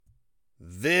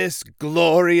This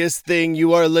glorious thing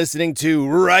you are listening to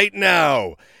right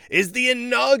now is the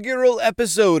inaugural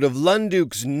episode of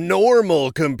Lunduke's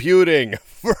Normal Computing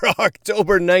for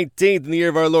October 19th in the year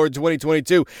of our Lord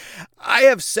 2022. I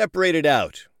have separated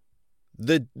out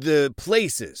the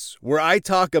places where I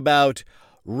talk about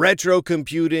retro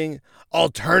computing,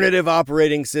 alternative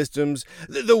operating systems,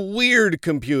 the weird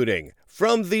computing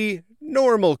from the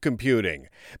normal computing.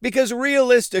 Because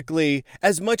realistically,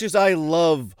 as much as I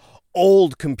love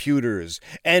old computers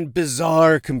and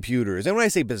bizarre computers, and when I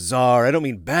say bizarre, I don't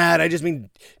mean bad, I just mean,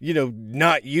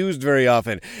 not used very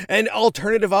often, and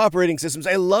alternative operating systems,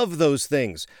 I love those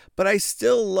things. But I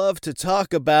still love to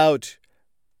talk about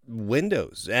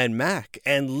Windows and Mac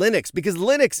and Linux, because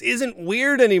Linux isn't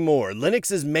weird anymore.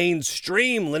 Linux is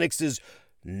mainstream. Linux is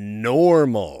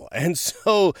normal. And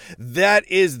so that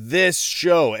is this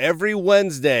show. Every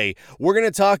Wednesday, we're going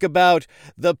to talk about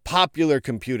the popular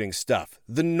computing stuff,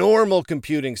 the normal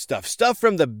computing stuff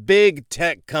from the big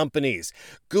tech companies,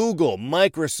 Google,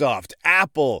 Microsoft,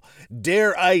 Apple,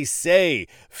 dare I say,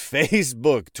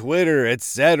 Facebook, Twitter,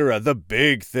 etc., the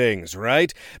big things,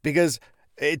 right? Because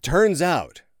it turns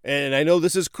out, and I know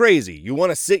this is crazy, you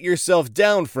want to sit yourself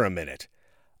down for a minute,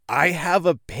 I have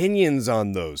opinions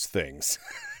on those things.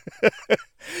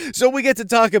 So we get to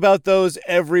talk about those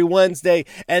every Wednesday,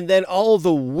 and then all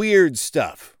the weird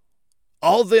stuff,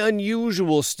 all the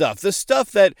unusual stuff, the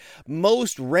stuff that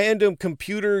most random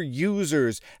computer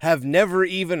users have never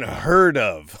even heard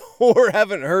of or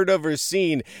haven't heard of or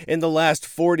seen in the last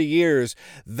 40 years,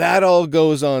 that all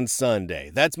goes on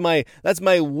Sunday. That's my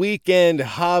weekend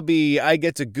hobby. I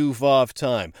get to goof off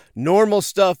time. Normal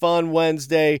stuff on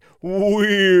Wednesday,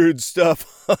 weird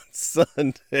stuff on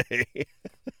Sunday.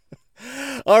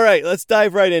 All right, let's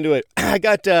dive right into it. I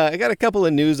got a couple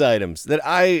of news items that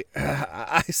I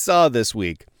saw this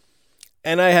week,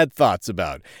 and I had thoughts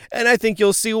about. And I think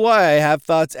you'll see why I have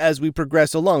thoughts as we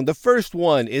progress along. The first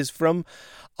one is from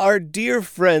our dear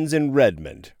friends in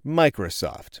Redmond,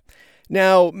 Microsoft.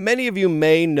 Now, many of you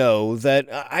may know that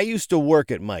I used to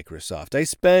work at Microsoft. I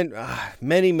spent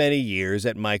many years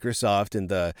at Microsoft in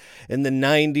the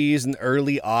 90s and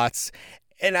early aughts.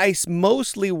 And I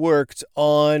mostly worked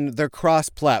on their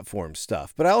cross-platform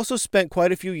stuff, but I also spent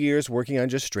quite a few years working on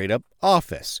just straight-up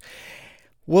Office.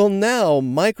 Well, now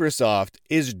Microsoft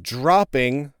is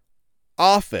dropping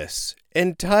Office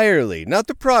entirely. Not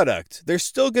the product. They're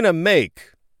still going to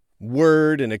make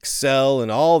Word and Excel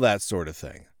and all that sort of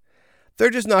thing.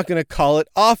 They're just not going to call it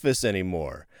Office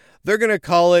anymore. They're going to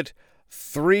call it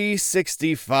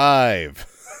 365.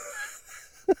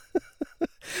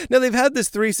 Now, they've had this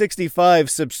 365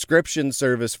 subscription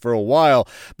service for a while,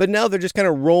 but now they're just kind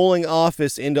of rolling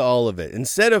Office into all of it.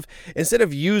 Instead of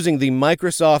using the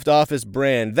Microsoft Office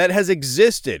brand that has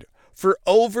existed for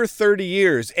over 30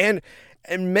 years and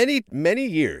many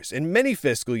years, in many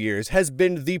fiscal years, has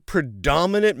been the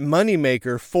predominant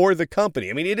moneymaker for the company.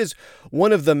 I mean, it is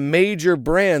one of the major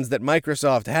brands that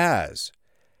Microsoft has.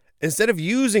 Instead of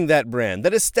using that brand,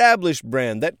 that established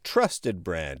brand, that trusted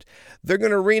brand, they're going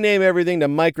to rename everything to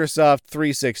Microsoft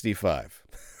 365.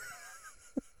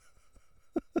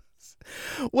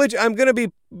 Which, I'm going to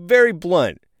be very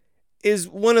blunt, is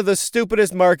one of the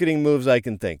stupidest marketing moves I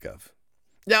can think of.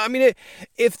 Now, I mean,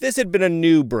 if this had been a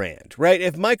new brand, right?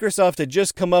 If Microsoft had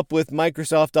just come up with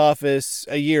Microsoft Office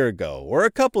a year ago or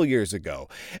a couple years ago,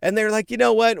 and they're like, you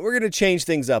know what, we're going to change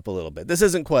things up a little bit. This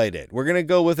isn't quite it. We're going to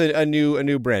go with a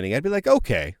new branding. I'd be like,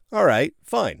 okay, all right,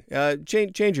 fine.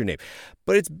 Change your name.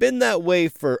 But it's been that way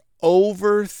for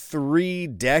over 3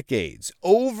 decades,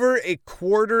 over a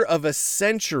quarter of a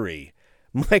century.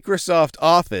 Microsoft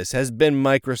Office has been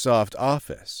Microsoft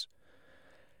Office.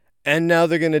 And now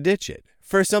they're going to ditch it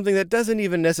for something that doesn't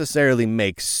even necessarily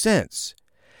make sense.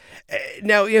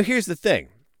 Now, here's the thing.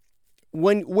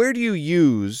 Where do you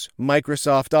use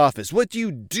Microsoft Office? What do you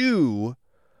do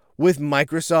with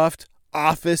Microsoft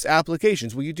Office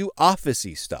applications? Well, you do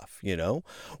Office-y stuff,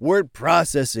 word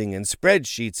processing and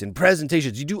spreadsheets and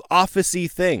presentations. You do Office-y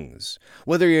things.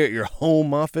 Whether you're at your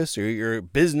home office or your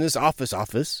business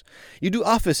office, you do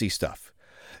Office-y stuff.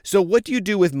 So what do you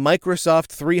do with Microsoft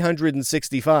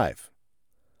 365?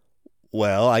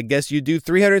 Well, I guess you do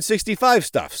 365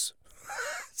 stuffs.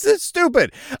 It's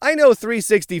stupid. I know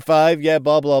 365,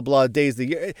 blah, blah, blah, days of the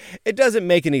year. It doesn't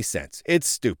make any sense. It's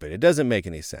stupid. It doesn't make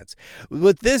any sense.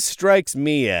 What this strikes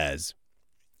me as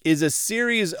is a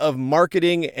series of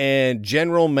marketing and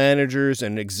general managers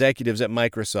and executives at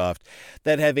Microsoft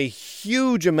that have a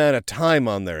huge amount of time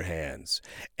on their hands,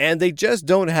 and they just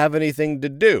don't have anything to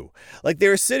do. Like,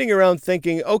 they're sitting around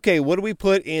thinking, okay, what do we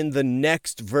put in the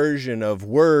next version of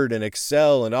Word and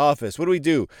Excel and Office? What do we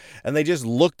do? And they just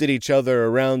looked at each other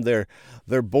around their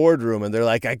boardroom, and they're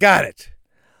like, I got it.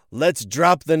 Let's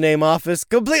drop the name Office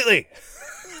completely.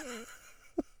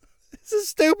 This is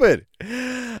stupid.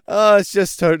 It's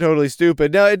just totally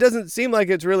stupid. Now, it doesn't seem like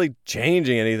it's really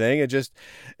changing anything. It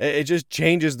just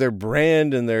changes their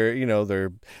brand and their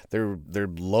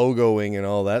logoing and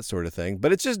all that sort of thing.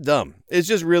 But it's just dumb. It's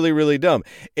just really, really dumb.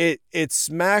 It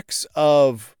smacks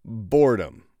of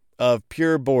boredom, of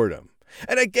pure boredom.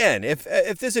 And again, if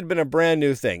this had been a brand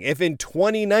new thing, if in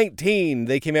 2019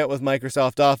 they came out with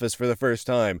Microsoft Office for the first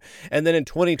time, and then in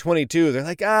 2022 they're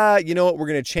like, you know what, we're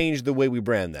going to change the way we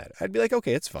brand that. I'd be like,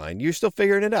 okay, it's fine. You're still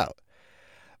figuring it out.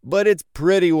 But it's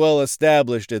pretty well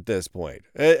established at this point.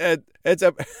 It's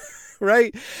a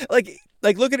right? Like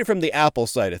look at it from the Apple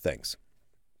side of things.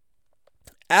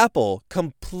 Apple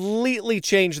completely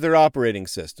changed their operating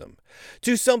system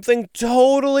to something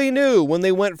totally new when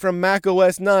they went from Mac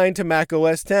OS 9 to Mac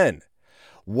OS 10.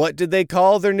 What did they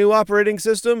call their new operating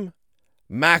system?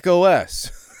 Mac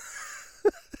OS.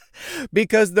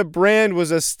 Because the brand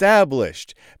was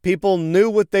established. People knew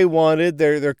what they wanted,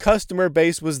 their customer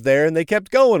base was there, and they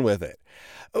kept going with it.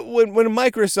 When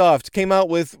Microsoft came out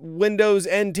with Windows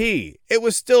NT, it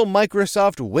was still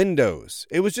Microsoft Windows.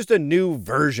 It was just a new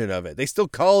version of it. They still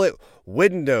call it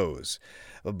Windows.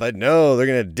 But no, they're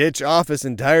going to ditch Office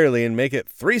entirely and make it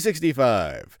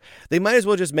 365. They might as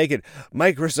well just make it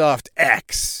Microsoft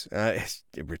X. It's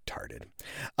retarded.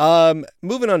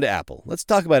 Moving on to Apple. Let's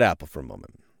talk about Apple for a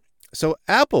moment. So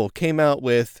Apple came out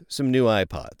with some new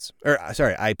iPads.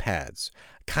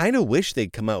 Kind of wish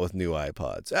they'd come out with new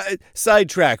iPods.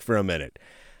 Sidetrack for a minute.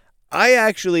 I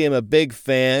actually am a big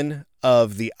fan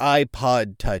of the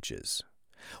iPod Touches.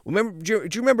 Do you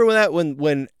remember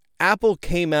when Apple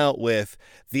came out with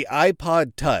the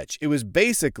iPod Touch? It was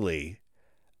basically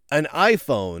an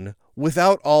iPhone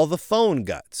without all the phone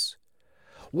guts.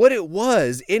 What it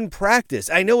was in practice,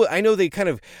 I know they kind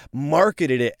of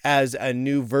marketed it as a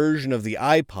new version of the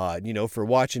iPod, for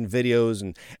watching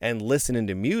videos and listening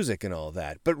to music and all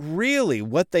that. But really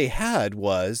what they had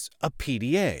was a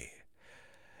PDA.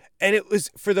 And it was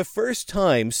for the first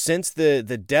time since the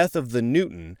death of the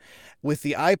Newton, with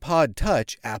the iPod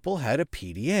Touch, Apple had a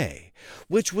PDA,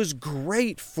 which was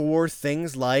great for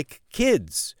things like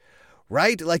kids.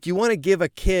 Right? Like, you want to give a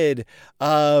kid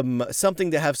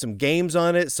something to have some games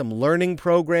on it, some learning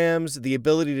programs, the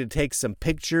ability to take some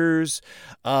pictures,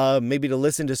 maybe to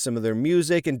listen to some of their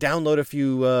music and download a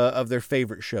few of their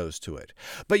favorite shows to it.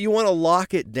 But you want to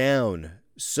lock it down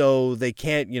so they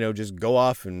can't, just go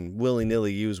off and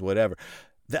willy-nilly use whatever.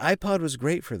 The iPod was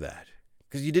great for that.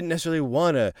 Because you didn't necessarily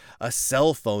want a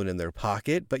cell phone in their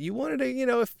pocket, but you wanted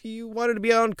to, if you wanted to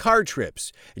be on car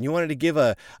trips and you wanted to give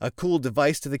a cool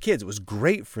device to the kids, it was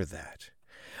great for that.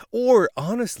 Or,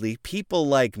 honestly, people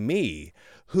like me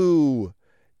who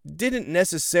didn't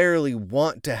necessarily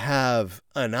want to have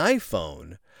an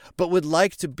iPhone, but would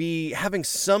like to be having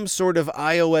some sort of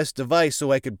iOS device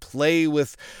so I could play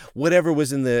with whatever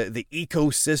was in the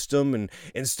ecosystem and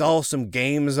install some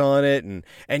games on it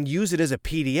and use it as a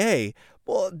PDA.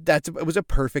 Well, it was a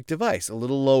perfect device, a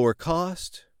little lower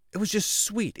cost. It was just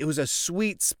sweet. It was a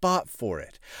sweet spot for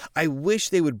it. I wish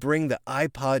they would bring the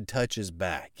iPod Touches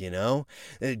back,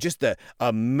 just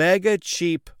a mega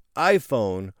cheap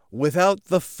iPhone without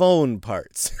the phone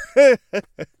parts.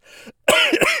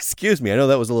 Excuse me, I know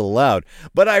that was a little loud,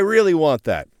 but I really want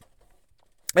that.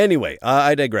 Anyway,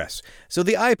 I digress. So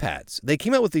the iPads, they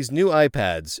came out with these new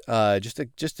iPads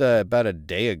just about a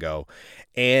day ago,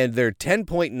 and they're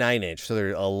 10.9 inch, so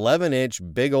they're 11 inch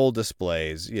big old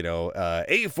displays,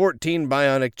 A14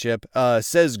 Bionic chip,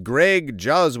 says Greg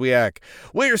Joswiak.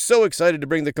 We're so excited to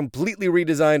bring the completely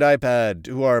redesigned iPad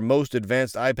to our most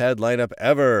advanced iPad lineup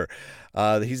ever.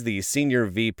 He's the Senior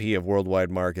VP of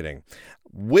Worldwide Marketing.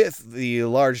 With the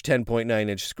large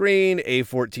 10.9-inch screen,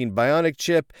 A14 Bionic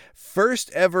chip, first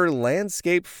ever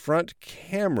landscape front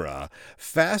camera,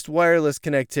 fast wireless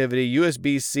connectivity,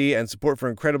 USB-C, and support for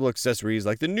incredible accessories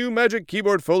like the new Magic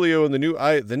Keyboard Folio, and the new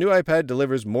iPad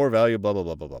delivers more value, blah, blah,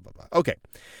 blah, blah, blah, blah, blah. Okay,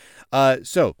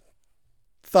 so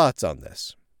thoughts on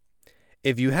this.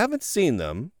 If you haven't seen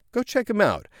them, go check them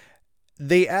out.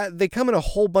 They come in a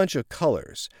whole bunch of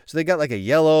colors. So they got like a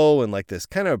yellow and like this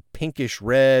kind of pinkish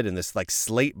red and this like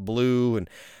slate blue. And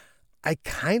I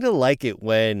kind of like it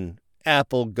when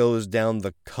Apple goes down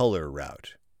the color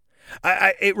route.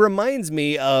 It reminds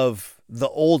me of the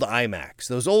old iMacs,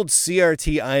 those old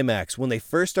CRT iMacs, when they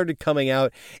first started coming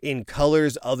out in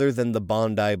colors other than the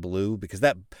Bondi blue, because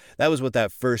that was what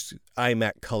that first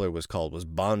iMac color was called, was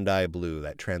Bondi blue,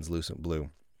 that translucent blue.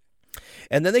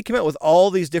 And then they came out with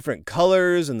all these different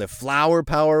colors and the flower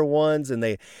power ones, and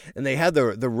they had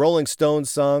the Rolling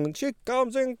Stones song, "She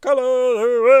comes in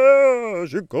color,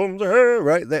 she comes here,"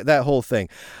 right? That whole thing.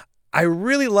 I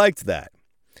really liked that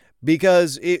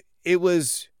because it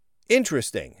was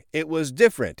interesting. It was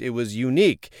different. It was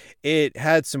unique. It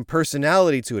had some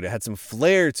personality to it. It had some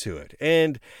flair to it.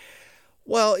 And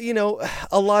well,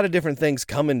 a lot of different things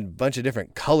come in a bunch of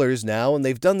different colors now, and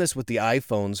they've done this with the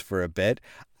iPhones for a bit.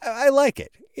 I like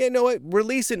it. You know what?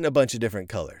 Release it in a bunch of different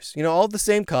colors. All the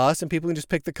same cost, and people can just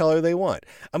pick the color they want.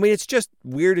 I mean, it's just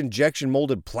weird injection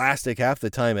molded plastic half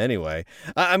the time anyway.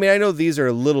 I mean, I know these are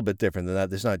a little bit different than that.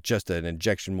 There's not just an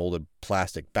injection molded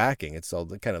plastic backing. It's all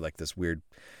kind of like this weird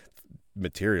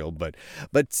material, but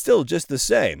still just the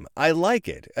same. I like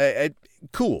it.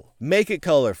 Cool. Make it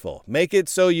colorful. Make it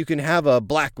so you can have a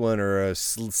black one or a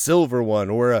silver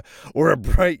one or a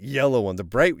bright yellow one. The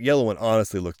bright yellow one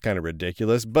honestly looks kind of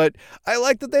ridiculous, but I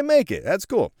like that they make it. That's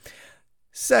cool.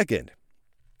 Second,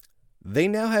 they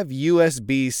now have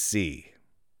USB-C.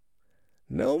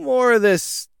 No more of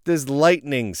this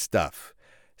lightning stuff.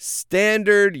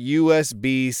 Standard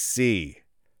USB-C.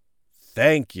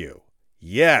 Thank you.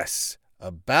 Yes.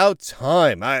 About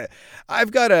time. I've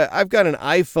got an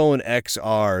iPhone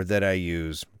XR that I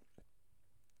use.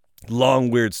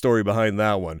 Long weird story behind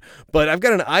that one. But I've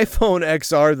got an iPhone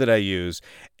XR that I use,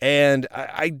 and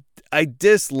I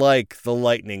dislike the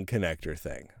lightning connector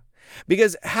thing.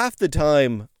 Because half the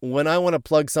time when I want to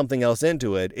plug something else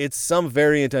into it, it's some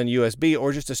variant on USB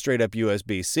or just a straight up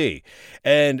USB-C.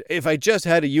 And if I just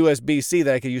had a USB-C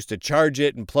that I could use to charge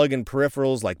it and plug in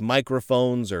peripherals like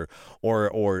microphones or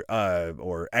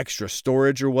extra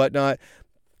storage or whatnot,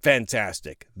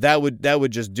 fantastic. That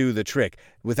would just do the trick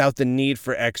without the need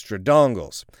for extra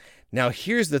dongles. Now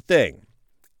here's the thing.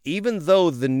 Even though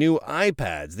the new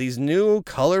iPads, these new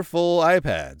colorful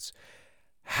iPads,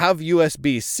 have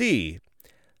USB-C,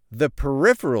 the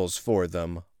peripherals for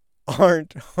them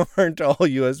aren't all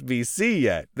USB-C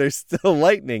yet. They're still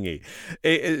lightning-y.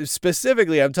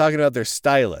 Specifically, I'm talking about their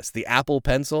stylus, the Apple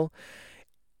Pencil.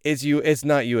 It's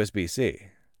not USB-C.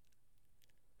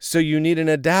 So you need an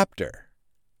adapter.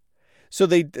 So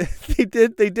they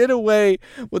did away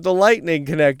with the lightning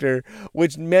connector,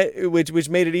 which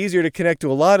made it easier to connect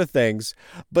to a lot of things.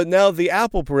 But now the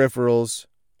Apple peripherals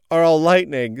are all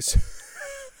lightning.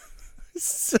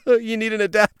 So you need an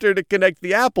adapter to connect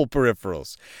the Apple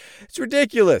peripherals. It's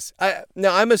ridiculous.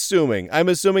 I'm assuming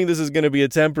this is going to be a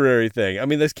temporary thing. I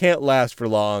mean, this can't last for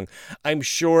long. I'm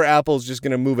sure Apple's just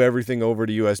going to move everything over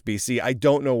to USB-C. I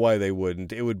don't know why they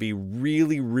wouldn't. It would be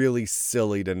really, really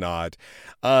silly to not.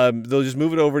 They'll just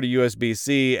move it over to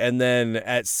USB-C, and then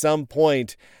at some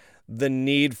point, the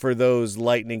need for those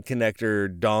lightning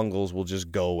connector dongles will just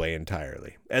go away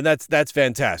entirely. And that's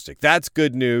fantastic. That's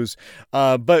good news.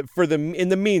 But in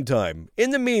the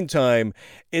meantime,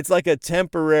 it's like a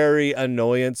temporary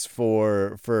annoyance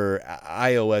for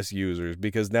iOS users,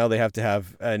 because now they have to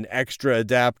have an extra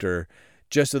adapter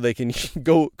just so they can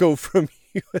go from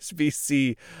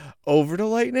USB-C over to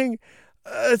lightning.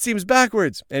 It seems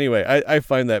backwards. Anyway, I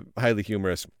find that highly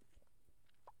humorous.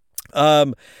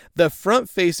 The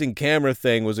front-facing camera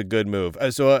thing was a good move.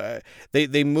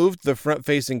 They moved the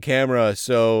front-facing camera.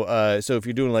 So if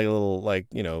you're doing like a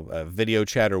little video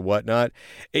chat or whatnot,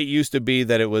 it used to be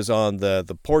that it was on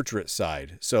the portrait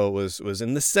side. So it was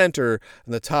in the center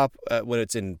and the top when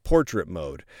it's in portrait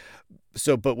mode.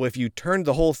 But if you turned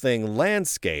the whole thing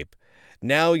landscape,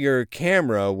 now your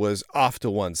camera was off to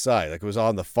one side, like it was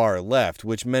on the far left,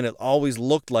 which meant it always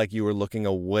looked like you were looking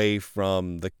away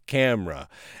from the camera.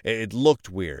 It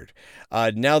looked weird.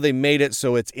 Now they made it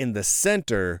so it's in the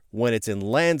center when it's in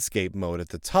landscape mode at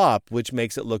the top, which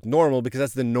makes it look normal, because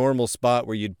that's the normal spot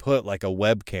where you'd put like a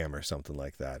webcam or something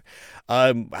like that.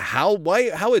 How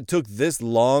it took this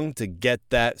long to get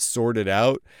that sorted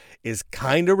out is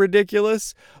kind of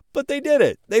ridiculous, but they did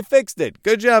it. They fixed it.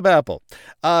 Good job, Apple.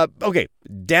 Okay,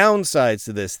 downsides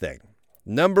to this thing.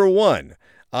 Number one,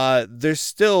 there's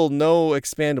still no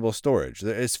expandable storage.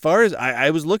 As far as I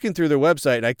was looking through their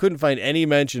website, and I couldn't find any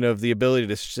mention of the ability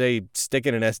to say stick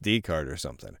in an SD card or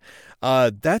something.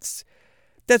 That's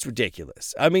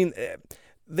ridiculous. I mean,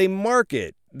 they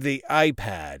market the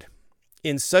iPad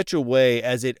in such a way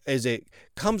as it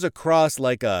comes across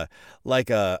like a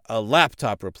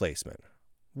laptop replacement.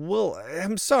 Well,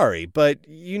 I'm sorry, but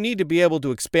you need to be able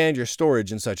to expand your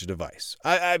storage in such a device.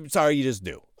 I'm sorry, you just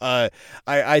do.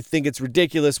 I think it's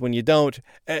ridiculous when you don't.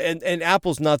 And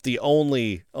Apple's not the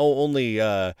only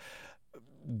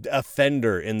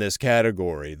offender in this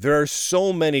category. There are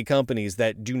so many companies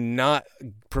that do not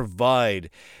provide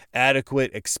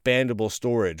adequate expandable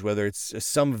storage, whether it's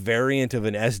some variant of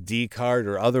an SD card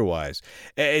or otherwise.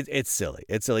 It's silly.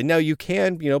 It's silly. Now you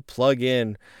can, plug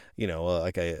in,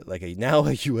 like a now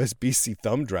a USB-C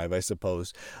thumb drive, I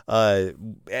suppose.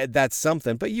 That's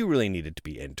something, but you really need it to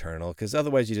be internal, because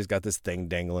otherwise you just got this thing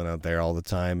dangling out there all the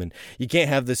time, and you can't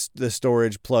have the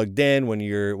storage plugged in when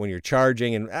you're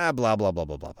charging, and blah blah blah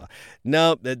blah blah blah.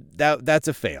 No, that's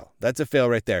a fail. That's a fail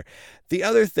right there. The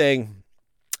other thing.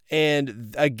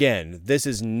 And again, this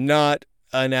is not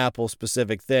an Apple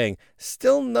specific thing.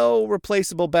 Still no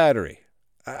replaceable battery.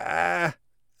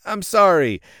 I'm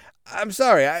sorry.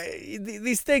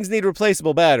 These things need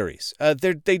replaceable batteries.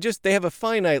 They have a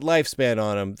finite lifespan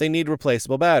on them. They need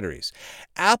replaceable batteries.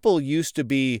 Apple used to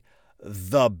be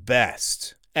the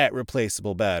best at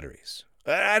replaceable batteries.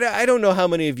 I don't know how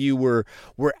many of you were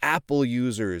Apple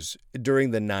users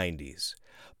during the 90s,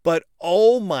 but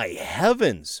oh my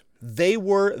heavens, they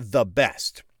were the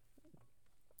best.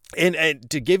 And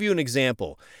to give you an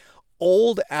example,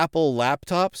 old Apple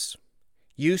laptops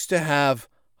used to have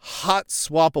hot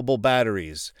swappable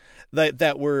batteries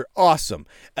that were awesome,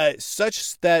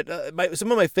 such that some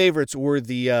of my favorites were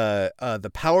the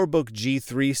PowerBook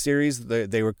G3 series.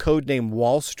 They were codenamed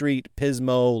Wall Street,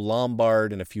 Pismo,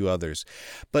 Lombard, and a few others.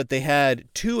 But they had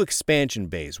two expansion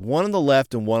bays, one on the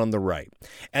left and one on the right,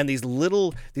 and these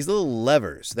little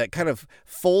levers that kind of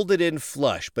folded in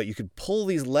flush. But you could pull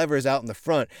these levers out in the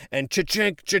front and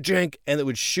cha-chink, cha-chink, and it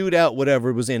would shoot out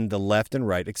whatever was in the left and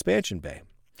right expansion bay.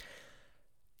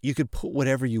 You could put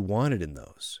whatever you wanted in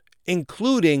those,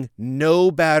 including no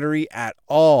battery at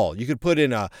all. You could put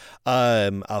in a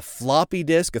floppy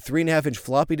disk, a 3.5-inch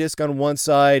floppy disk on one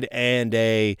side, and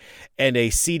a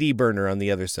CD burner on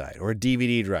the other side, or a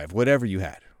DVD drive, whatever you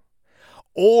had.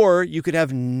 Or you could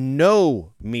have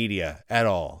no media at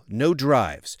all, no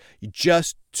drives,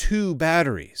 just two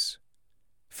batteries.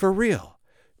 For real.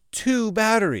 2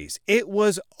 batteries. It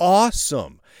was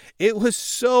awesome. It was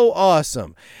so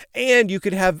awesome. And you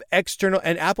could have external,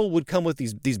 and Apple would come with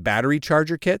these battery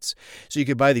charger kits. So you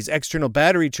could buy these external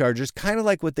battery chargers, kind of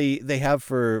like what they have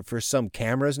for some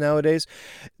cameras nowadays.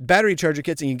 Battery charger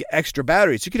kits, and you get extra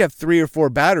batteries. You could have 3 or 4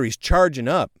 batteries charging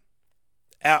up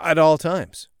at all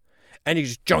times. And you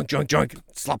just junk,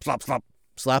 slop,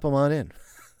 slap them on in.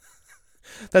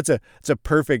 It's a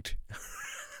perfect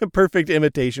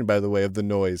imitation, by the way, of the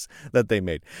noise that they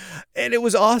made. And it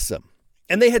was awesome.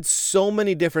 And they had so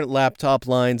many different laptop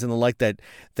lines and the like that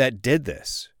did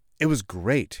this. It was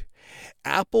great.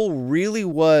 Apple really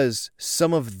was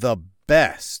some of the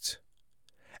best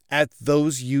at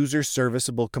those user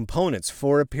serviceable components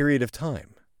for a period of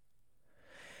time.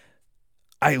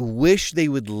 I wish they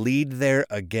would lead there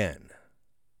again.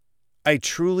 I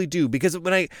truly do, because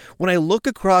when I look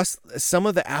across some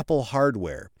of the Apple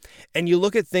hardware, and you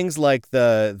look at things like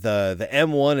the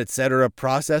M1, etc.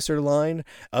 processor line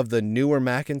of the newer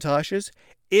Macintoshes,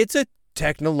 it's a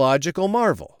technological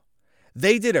marvel.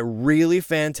 They did a really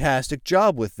fantastic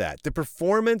job with that. The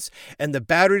performance and the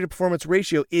battery to performance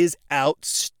ratio is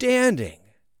outstanding.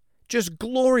 Just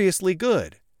gloriously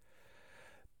good.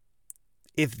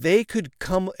 If they could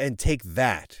come and take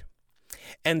that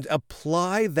and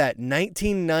apply that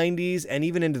 1990s and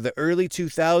even into the early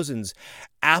 2000s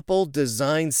Apple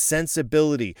design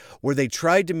sensibility, where they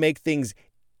tried to make things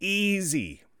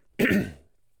easy,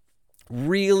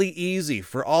 really easy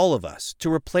for all of us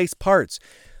to replace parts.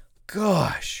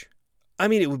 Gosh, I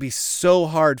mean, it would be so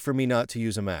hard for me not to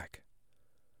use a Mac.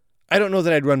 I don't know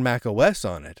that I'd run Mac OS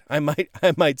on it. I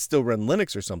might still run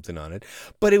Linux or something on it,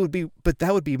 but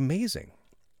that would be amazing.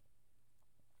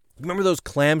 Remember those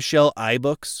clamshell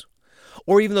iBooks?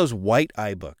 Or even those white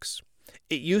iBooks?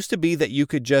 It used to be that you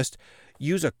could just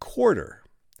use a quarter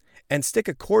and stick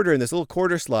a quarter in this little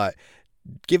quarter slot,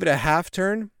 give it a half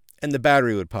turn, and the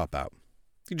battery would pop out.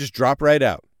 You just drop right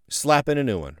out, slap in a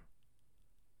new one.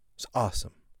 It's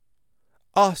awesome.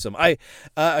 Awesome.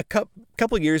 A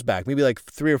couple years back, maybe like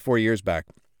 3 or 4 years back,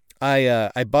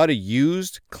 I bought a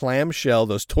used clamshell,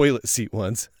 those toilet seat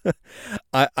ones,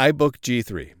 iBook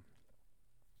G3.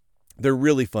 They're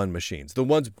really fun machines. The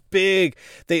ones big,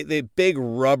 they big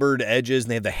rubbered edges,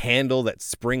 and they have the handle that's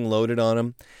spring-loaded on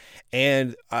them.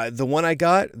 And the one I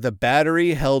got, the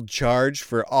battery held charge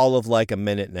for all of like a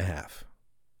minute and a half.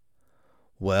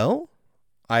 Well,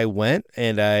 I went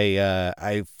and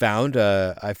I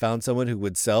found someone who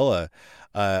would sell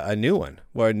a new one,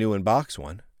 or a new in box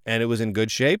one, and it was in good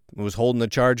shape. It was holding the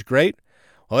charge great.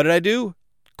 What did I do?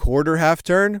 Quarter half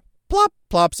turn, plop,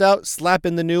 plops out, slap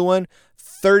in the new one.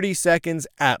 30 seconds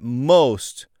at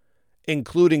most,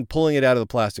 including pulling it out of the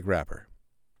plastic wrapper.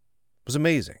 It was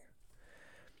amazing.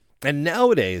 And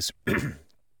nowadays, you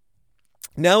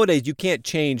can't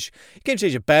change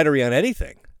a battery on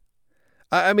anything.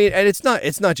 I mean, and it's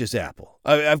not just Apple.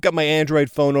 I've got my Android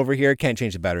phone over here. Can't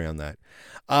change the battery on that.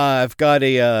 I've got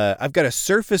a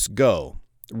Surface Go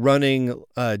running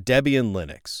Debian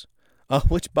Linux,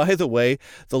 which, by the way,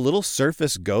 the little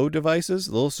Surface Go devices,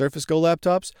 the little Surface Go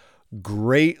laptops,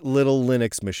 great little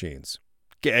Linux machines.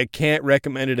 I can't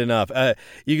recommend it enough.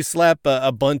 You can slap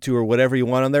Ubuntu or whatever you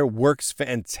want on there. Works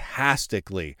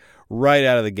fantastically right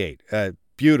out of the gate.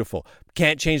 Beautiful.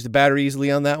 Can't change the battery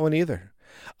easily on that one either.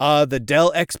 The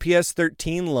Dell XPS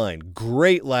 13 line.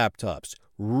 Great laptops.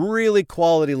 Really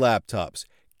quality laptops.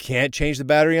 Can't change the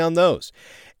battery on those.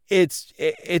 It's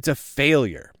a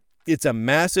failure. It's a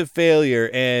massive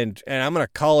failure, and I'm going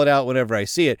to call it out whenever I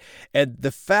see it. And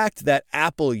the fact that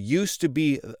Apple used to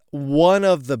be one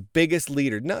of the biggest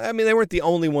leaders, no, I mean, they weren't the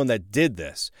only one that did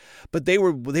this, but they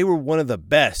were one of the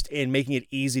best in making it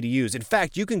easy to use. In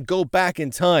fact, you can go back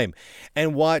in time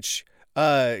and watch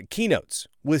keynotes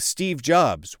with Steve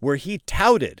Jobs where he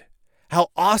touted how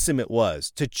awesome it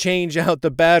was to change out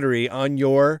the battery on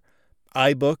your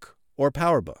iBook or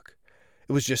PowerBook.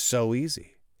 It was just so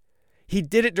easy. He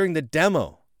did it during the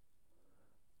demo.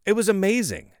 It was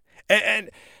amazing. And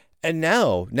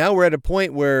now we're at a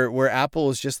point where Apple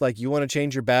is just like, you want to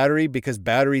change your battery because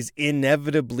batteries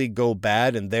inevitably go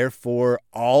bad, and therefore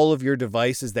all of your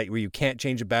devices where you can't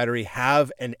change a battery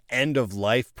have an end of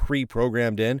life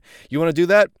pre-programmed in. You want to do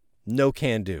that? No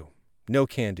can do. No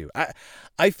can do.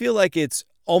 I feel like it's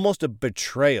almost a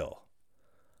betrayal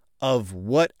of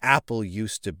what Apple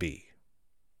used to be.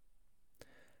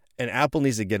 And Apple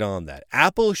needs to get on that.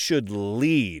 Apple should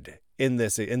lead in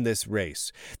this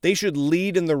race. They should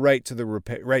lead in the right to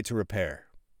repair.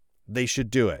 They should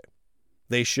do it.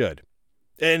 They should.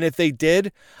 And if they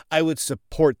did, I would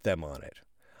support them on it.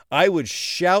 I would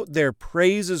shout their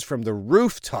praises from the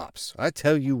rooftops. I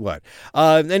tell you what.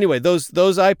 Anyway, those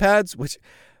iPads, which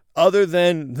other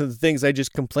than the things I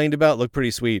just complained about, look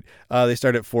pretty sweet. They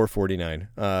start at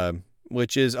 $449.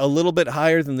 Which is a little bit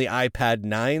higher than the iPad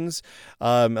 9s.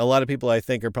 A lot of people, I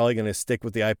think, are probably going to stick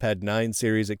with the iPad 9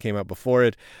 series that came out before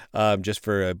it, just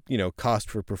for a cost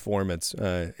for performance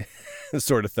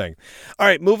sort of thing. All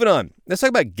right, moving on. Let's talk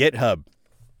about GitHub.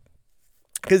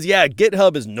 Because,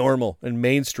 GitHub is normal and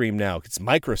mainstream now. It's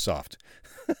Microsoft.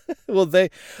 Well, a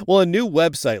new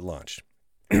website launched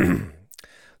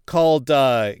called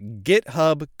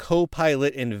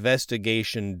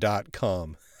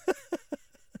GitHubCopilotinvestigation.com.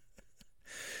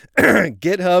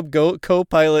 GitHub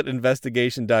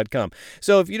Copilotinvestigation.com.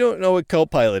 So if you don't know what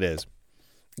Copilot is,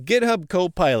 GitHub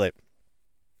Copilot,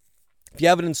 if you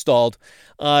have it installed,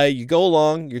 you go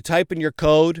along, you're typing your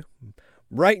code,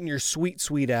 writing your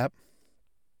sweet app,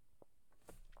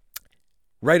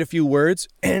 write a few words,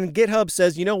 and GitHub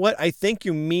says, you know what, I think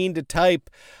you mean to type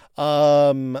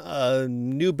a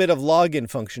new bit of login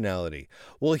functionality.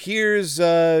 Well, here's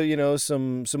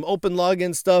some open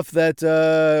login stuff that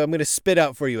I'm going to spit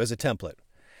out for you as a template.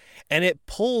 And it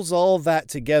pulls all that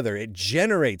together. It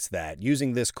generates that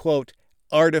using this, quote,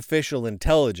 artificial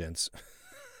intelligence.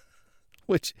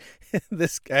 Which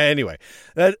anyway,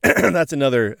 that's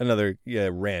another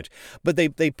rant. But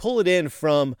they pull it in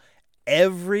from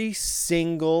every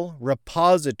single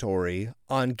repository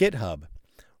on GitHub,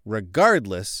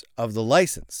 regardless of the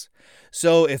license.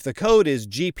 So if the code is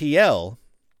GPL,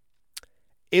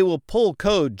 it will pull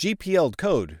GPL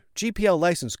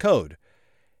license code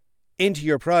into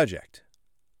your project.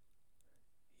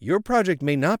 Your project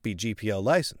may not be GPL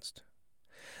licensed.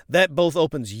 That both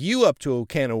opens you up to a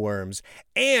can of worms,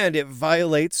 and it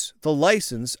violates the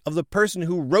license of the person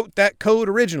who wrote that code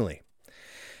originally.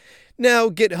 Now,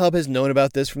 GitHub has known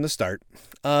about this from the start.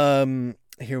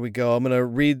 Here we go. I'm going to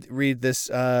read this.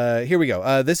 Here we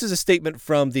go. This is a statement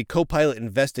from the Copilot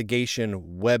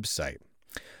investigation website.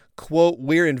 Quote,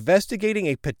 we're investigating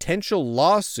a potential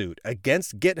lawsuit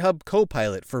against GitHub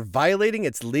Copilot for violating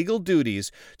its legal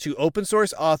duties to open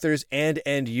source authors and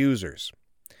end users.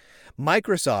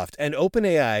 Microsoft and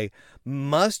OpenAI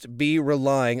must be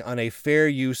relying on a fair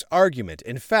use argument.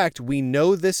 In fact, we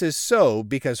know this is so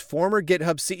because former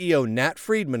GitHub CEO Nat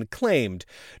Friedman claimed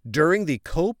during the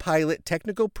Copilot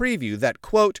technical preview that,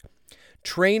 quote,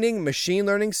 training machine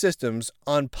learning systems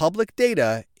on public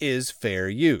data is fair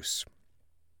use.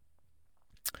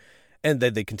 And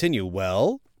then they continue,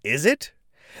 well, is it?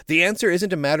 The answer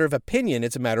isn't a matter of opinion,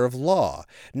 it's a matter of law.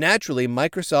 Naturally,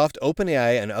 Microsoft,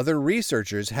 OpenAI, and other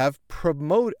researchers have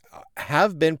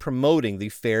been promoting the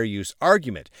fair use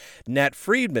argument. Nat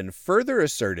Friedman further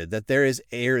asserted that there is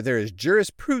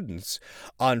jurisprudence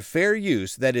on fair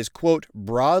use that is, quote,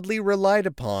 broadly relied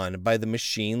upon by the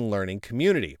machine learning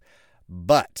community.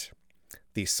 But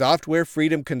the Software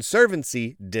Freedom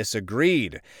Conservancy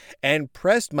disagreed and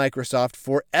pressed Microsoft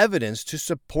for evidence to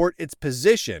support its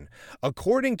position.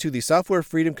 According to the Software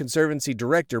Freedom Conservancy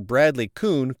director Bradley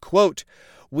Kuhn, quote,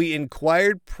 we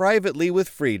inquired privately with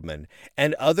Friedman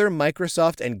and other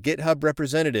Microsoft and GitHub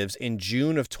representatives in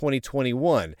June of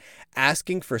 2021,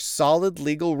 asking for solid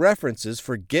legal references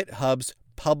for GitHub's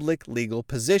public legal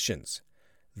positions.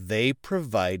 They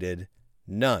provided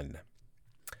none.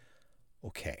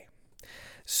 Okay.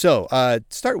 So,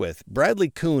 start with Bradley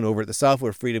Kuhn over at the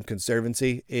Software Freedom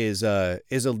Conservancy is a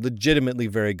legitimately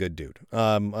very good dude.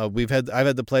 I've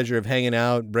had the pleasure of hanging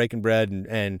out, breaking bread,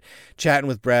 and chatting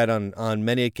with Brad on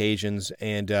many occasions.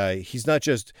 And he's not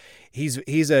just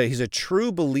he's a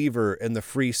true believer in the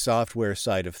free software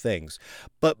side of things.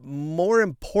 But more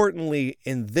importantly,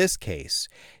 in this case,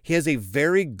 he has a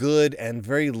very good and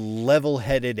very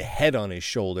level-headed head on his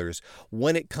shoulders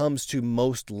when it comes to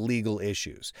most legal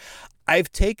issues.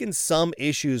 I've taken some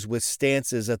issues with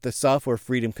stances that the Software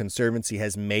Freedom Conservancy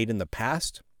has made in the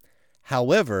past.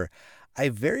 However, I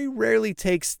very rarely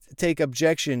take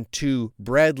objection to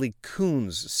Bradley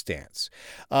Kuhn's stance.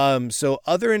 So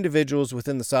other individuals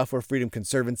within the Software Freedom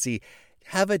Conservancy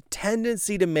have a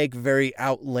tendency to make very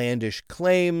outlandish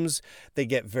claims. They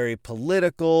get very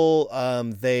political.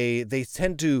 They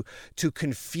tend to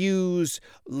confuse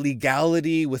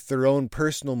legality with their own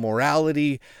personal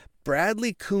morality.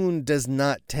 Bradley Kuhn does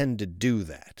not tend to do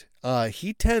that.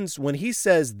 When he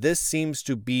says this seems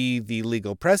to be the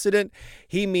legal precedent,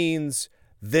 he means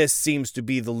this seems to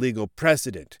be the legal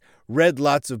precedent. Read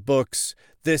lots of books.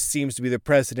 This seems to be the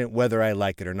precedent whether I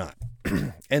like it or not.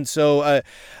 And so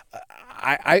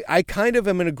I kind of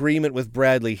am in agreement with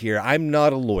Bradley here. I'm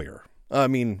not a lawyer. I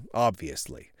mean,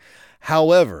 obviously.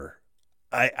 However,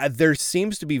 there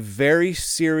seems to be very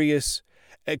serious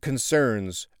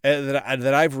concerns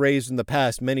that I've raised in the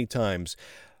past many times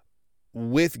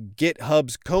with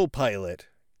GitHub's Copilot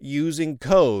using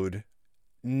code,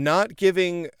 not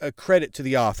giving a credit to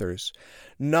the authors,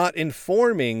 not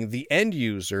informing the end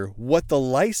user what the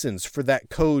license for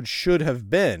that code should have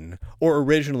been or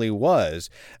originally was.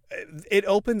 It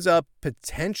opens up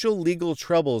potential legal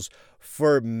troubles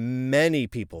for many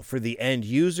people, for the end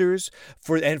users,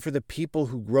 for the people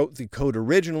who wrote the code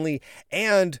originally,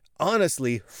 and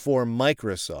honestly, for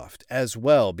Microsoft as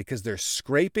well, because they're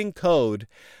scraping code,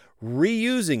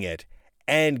 reusing it,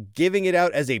 and giving it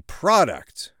out as a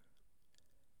product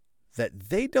that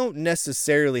they don't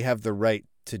necessarily have the right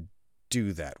to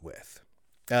do that with.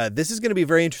 This is going to be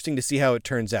very interesting to see how it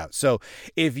turns out. So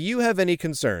if you have any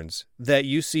concerns that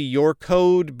you see your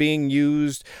code being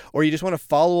used, or you just want to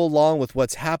follow along with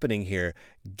what's happening here,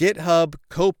 GitHub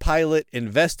Copilot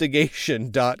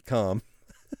Investigation.com.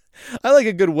 I like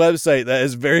a good website that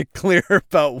is very clear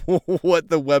about what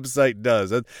the website does.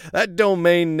 That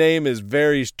domain name is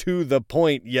very to the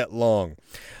point yet long.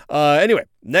 Anyway,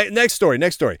 next story.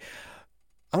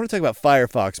 I want to talk about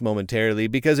Firefox momentarily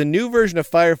because a new version of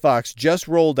Firefox just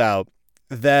rolled out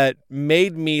that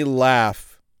made me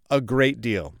laugh a great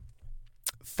deal.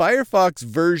 Firefox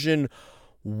version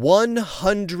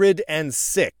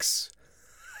 106.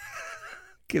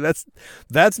 Okay,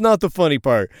 that's not the funny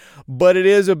part, but it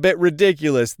is a bit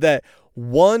ridiculous that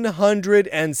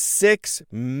 106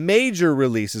 major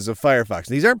releases of Firefox.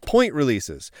 These aren't point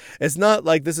releases. It's not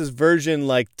like this is version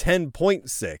like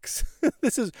 10.6.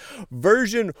 This is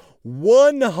version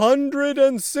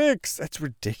 106. That's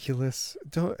ridiculous.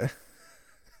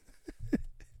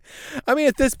 I mean,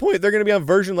 at this point, they're going to be on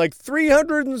version like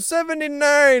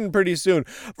 379 pretty soon.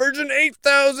 Version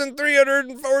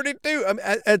 8,342. I mean,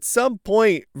 at some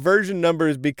point, version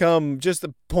numbers become just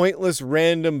the pointless,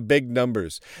 random, big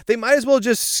numbers. They might as well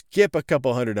just skip a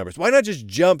couple hundred numbers. Why not just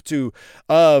jump to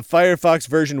Firefox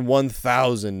version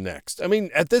 1000 next? I mean,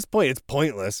 at this point, it's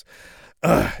pointless.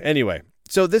 Anyway,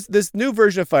 so this new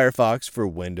version of Firefox for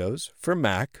Windows, for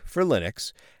Mac, for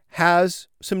Linux has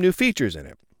some new features in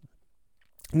it.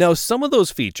 Now, some of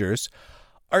those features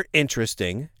are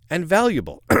interesting and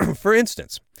valuable. For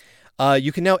instance,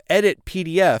 you can now edit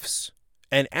PDFs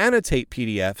and annotate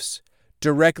PDFs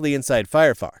directly inside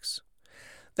Firefox.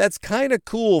 That's kind of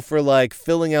cool for like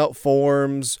filling out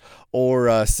forms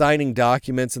or signing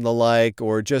documents and the like,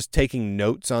 or just taking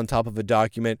notes on top of a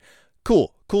document.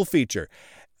 Cool feature.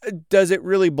 Does it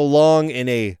really belong in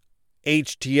a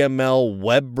HTML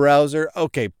web browser?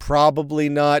 Okay, probably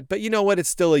not. But you know what? It's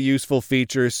still a useful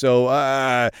feature.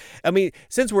 So,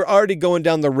 since we're already going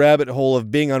down the rabbit hole of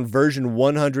being on version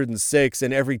 106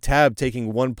 and every tab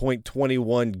taking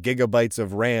 1.21 gigabytes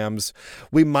of RAMs,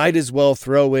 we might as well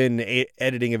throw in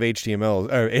editing of HTML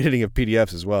or editing of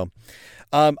PDFs as well.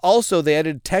 Also, they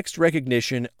added text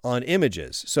recognition on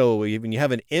images. So when you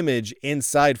have an image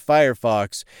inside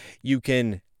Firefox,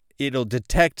 it'll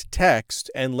detect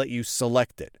text and let you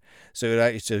select it. So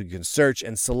you can search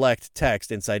and select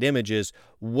text inside images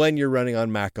when you're running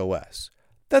on Mac OS.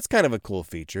 That's kind of a cool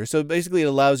feature. So basically, it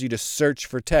allows you to search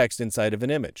for text inside of an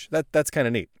image. That's kind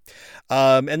of neat.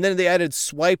 And then they added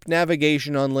swipe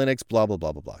navigation on Linux, blah, blah,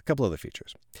 blah, blah, blah. A couple other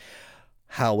features.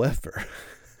 However,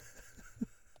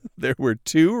 there were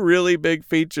two really big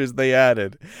features they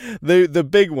added. The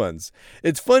big ones.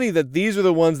 It's funny that these are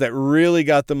the ones that really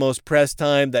got the most press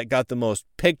time, that got the most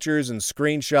pictures and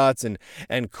screenshots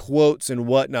and quotes and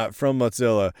whatnot from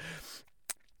Mozilla.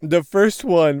 The first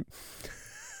one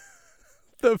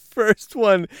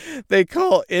they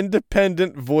call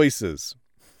independent voices.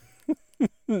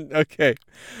 Okay,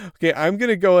 I'm going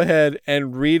to go ahead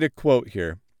and read a quote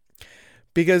here,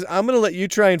 because I'm going to let you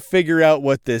try and figure out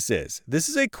what this is. This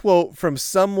is a quote from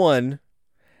someone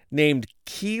named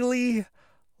Keely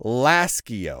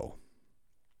Laskio,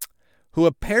 who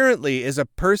apparently is a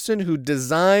person who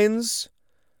designs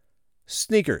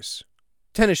sneakers,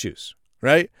 tennis shoes,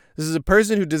 right? This is a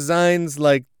person who designs,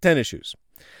 like, tennis shoes.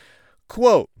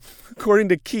 Quote, according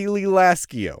to Keely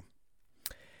Laskio,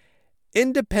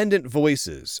 independent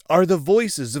voices are the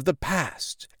voices of the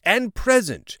past and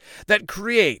present that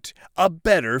create a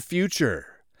better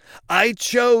future. I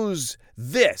chose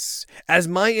this as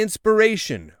my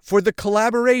inspiration for the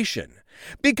collaboration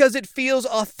because it feels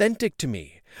authentic to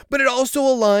me, but it also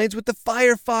aligns with the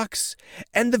Firefox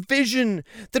and the vision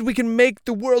that we can make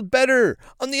the world better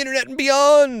on the internet and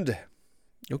beyond.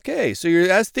 Okay, so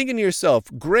you're thinking to yourself,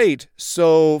 great,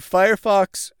 so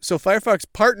Firefox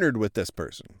partnered with this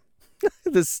person.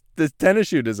 this tennis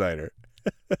shoe designer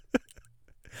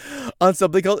on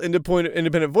something called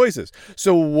independent voices.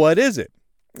 So what is it?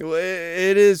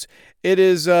 It is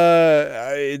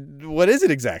what is it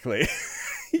exactly?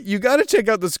 You got to check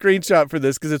out the screenshot for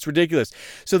this because it's ridiculous.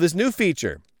 So this new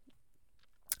feature,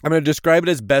 I'm going to describe it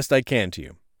as best I can to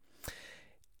you.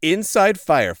 Inside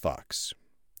Firefox,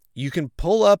 you can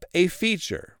pull up a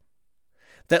feature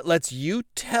that lets you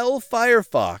tell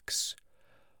Firefox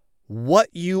what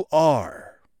you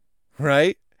are,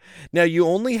 right? Now, you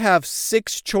only have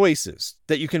 6 choices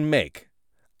that you can make.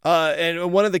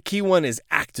 And one of the key one is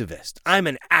activist. I'm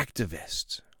an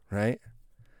activist, right?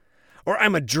 Or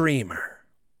I'm a dreamer.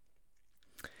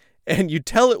 And you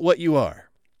tell it what you are.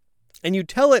 And you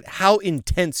tell it how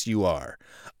intense you are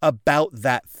about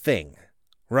that thing,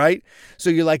 right? So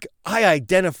you're like, I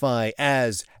identify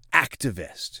as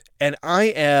activist. And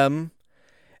my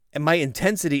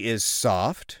intensity is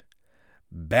soft,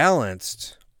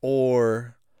 balanced,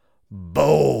 or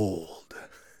bold.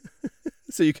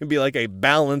 So you can be like a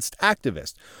balanced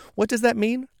activist. What does that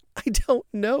mean? I don't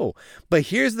know. But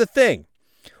here's the thing.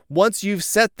 Once you've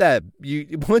said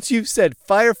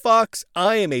Firefox,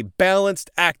 I am a balanced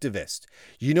activist,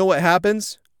 you know what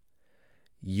happens?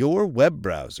 Your web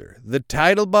browser, the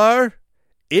title bar,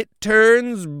 it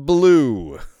turns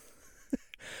blue.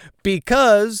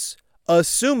 Because,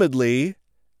 assumedly,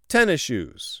 tennis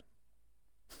shoes.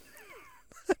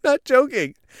 I'm not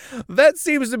joking. That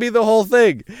seems to be the whole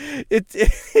thing.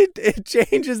 It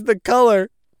changes the color.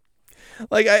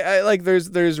 Like I like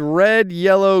there's red,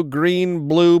 yellow, green,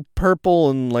 blue, purple,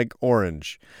 and like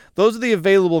orange. Those are the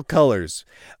available colors.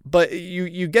 But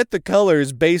you get the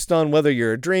colors based on whether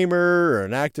you're a dreamer or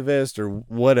an activist or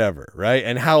whatever, right?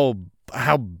 And how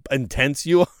intense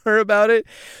you are about it.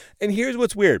 And here's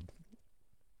what's weird.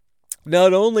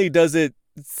 Not only does it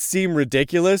seem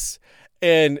ridiculous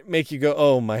and make you go,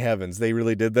 oh my heavens, they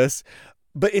really did this,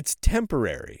 but it's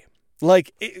temporary.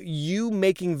 Like, you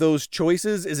making those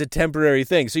choices is a temporary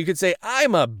thing. So you could say,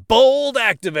 I'm a bold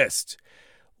activist.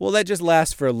 Well, that just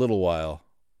lasts for a little while,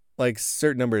 like a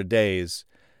certain number of days,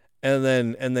 and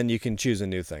then you can choose a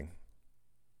new thing.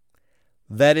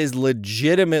 That is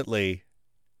legitimately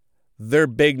their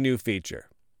big new feature.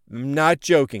 I'm not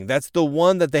joking. That's the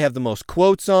one that they have the most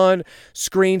quotes on,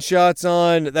 screenshots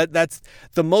on. That's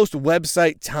the most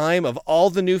website time of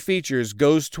all the new features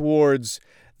goes towards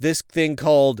this thing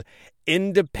called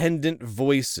independent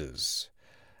voices.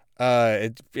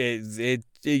 It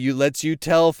lets you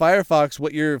tell Firefox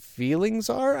what your feelings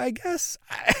are, I guess.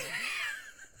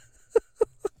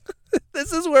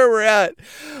 This is where we're at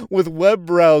with web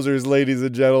browsers, ladies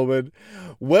and gentlemen.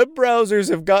 Web browsers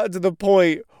have gotten to the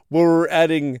point where we're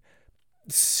adding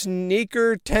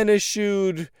sneaker, tennis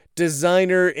shoe,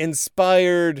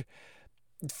 designer-inspired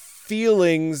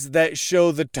feelings that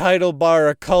show the title bar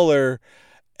a color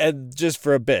and just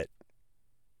for a bit.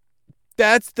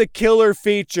 That's the killer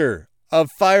feature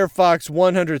of Firefox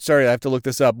 100. Sorry, I have to look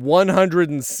this up.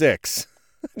 106.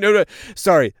 No,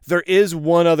 sorry. There is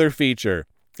one other feature.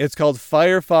 It's called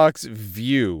Firefox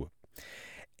View.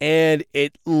 And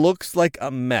it looks like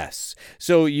a mess.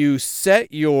 So you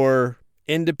set your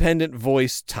independent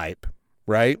voice type,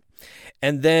 right?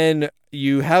 And then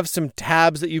you have some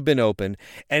tabs that you've been open.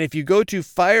 And if you go to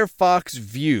Firefox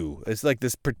View, it's like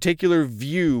this particular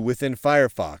view within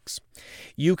Firefox,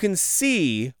 you can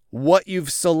see what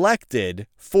you've selected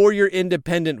for your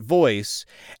independent voice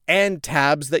and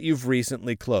tabs that you've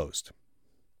recently closed.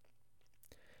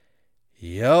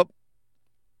 Yep.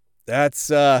 That's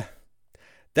the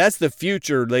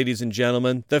future, ladies and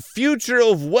gentlemen. The future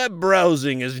of web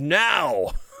browsing is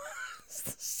now.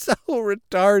 So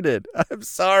retarded. I'm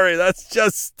sorry. That's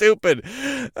just stupid.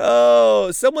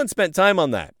 Oh, someone spent time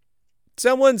on that.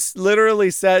 Someone's literally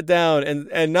sat down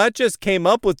and not just came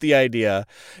up with the idea,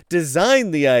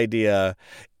 designed the idea,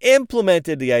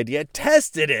 implemented the idea,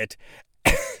 tested it,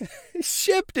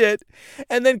 shipped it,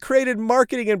 and then created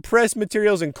marketing and press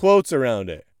materials and quotes around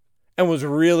it and was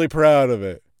really proud of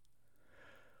it.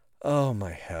 Oh,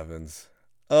 my heavens.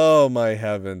 Oh, my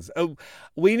heavens. Oh,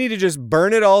 we need to just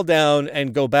burn it all down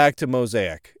and go back to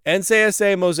Mosaic.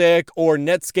 NCSA Mosaic or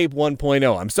Netscape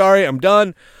 1.0. I'm sorry, I'm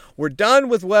done. We're done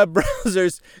with web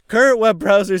browsers. Current web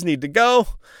browsers need to go.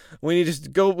 We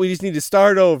just need to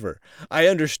start over. I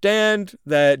understand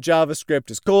that JavaScript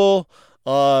is cool.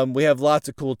 We have lots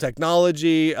of cool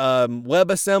technology.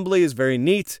 WebAssembly is very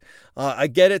neat. I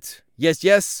get it.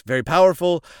 Yes, very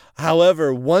powerful.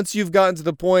 However, once you've gotten to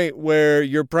the point where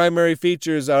your primary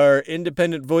features are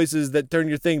independent voices that turn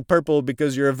your thing purple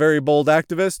because you're a very bold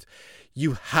activist,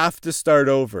 you have to start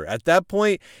over. At that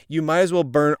point, you might as well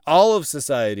burn all of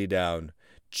society down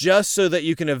just so that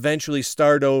you can eventually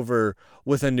start over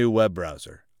with a new web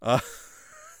browser. This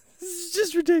is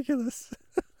just ridiculous.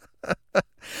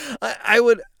 I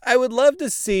would love to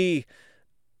see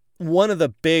one of the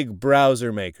big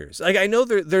browser makers. Like, I know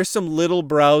there's some little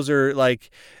browser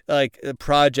like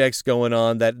projects going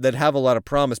on that have a lot of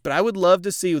promise, but I would love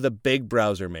to see the big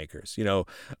browser makers,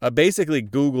 basically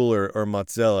Google or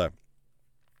Mozilla,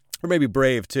 or maybe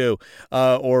Brave too,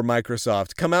 or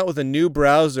Microsoft, come out with a new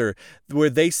browser where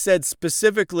they said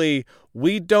specifically,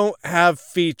 we don't have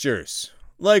features.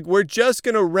 Like, we're just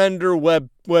going to render web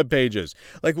pages.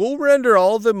 Like, we'll render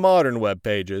all the modern web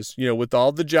pages, with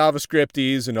all the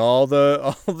JavaScripties and all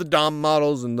the DOM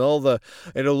models and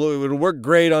it'll work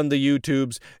great on the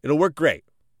YouTubes. It'll work great.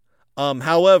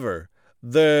 However,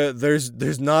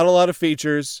 there's not a lot of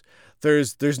features.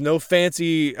 There's no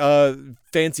fancy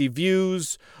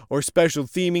views or special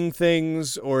theming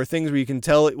things or things where you can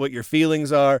tell it what your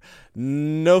feelings are.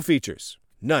 No features.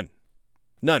 None.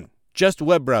 Just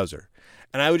web browser.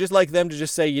 And I would just like them to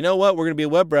just say, you know what, we're going to be a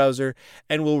web browser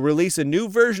and we'll release a new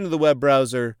version of the web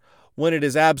browser when it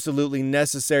is absolutely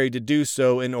necessary to do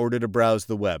so in order to browse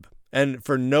the web. And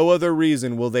for no other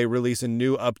reason will they release a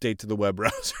new update to the web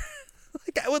browser.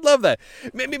 Like, I would love that.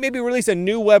 Maybe release a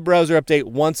new web browser update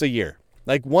once a year.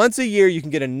 Like, once a year you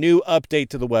can get a new update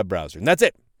to the web browser. And that's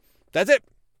it.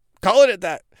 Call it at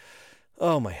that.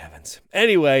 Oh, my heavens.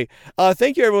 Anyway,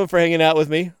 thank you everyone for hanging out with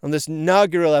me on this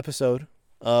inaugural episode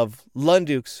of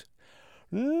Lunduke's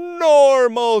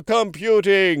Normal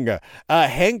Computing.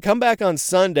 Come back on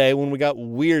Sunday when we got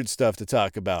weird stuff to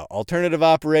talk about. Alternative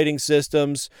operating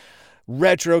systems,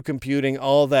 retro computing,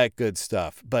 all that good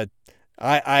stuff. But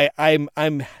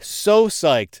I'm so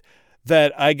psyched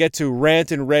that I get to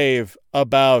rant and rave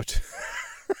about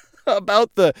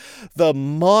about the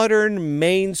modern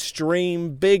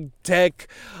mainstream big tech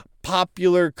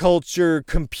popular culture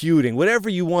computing, whatever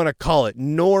you want to call it,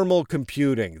 normal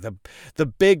computing, the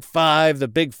big five, the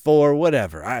big four,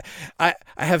 whatever. I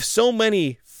have so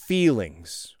many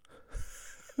feelings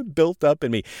built up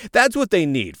in me. That's what they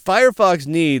need. Firefox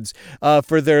needs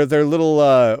for their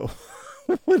little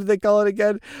what do they call it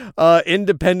again?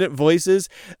 Independent voices.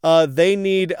 They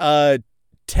need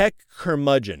tech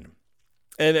curmudgeon.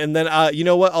 And then, you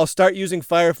know what? I'll start using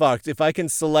Firefox if I can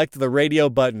select the radio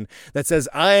button that says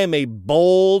I am a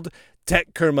bold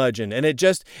tech curmudgeon, and it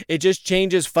just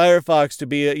changes Firefox to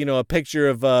be a picture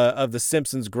of the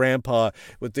Simpsons grandpa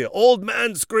with the old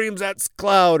man screams at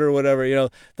cloud or whatever.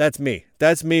 That's me.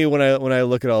 That's me when I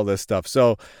look at all this stuff.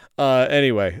 So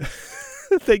anyway.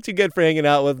 Thanks again for hanging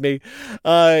out with me.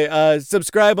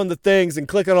 Subscribe on the things and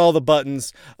click on all the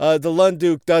buttons. The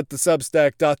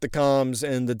Lunduke.thesubstack.thecoms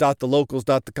and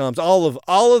the.thelocals.thecoms. All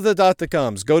of the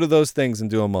 .thecoms. Go to those things and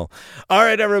do them all. All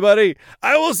right, everybody.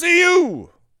 I will see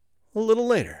you a little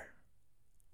later.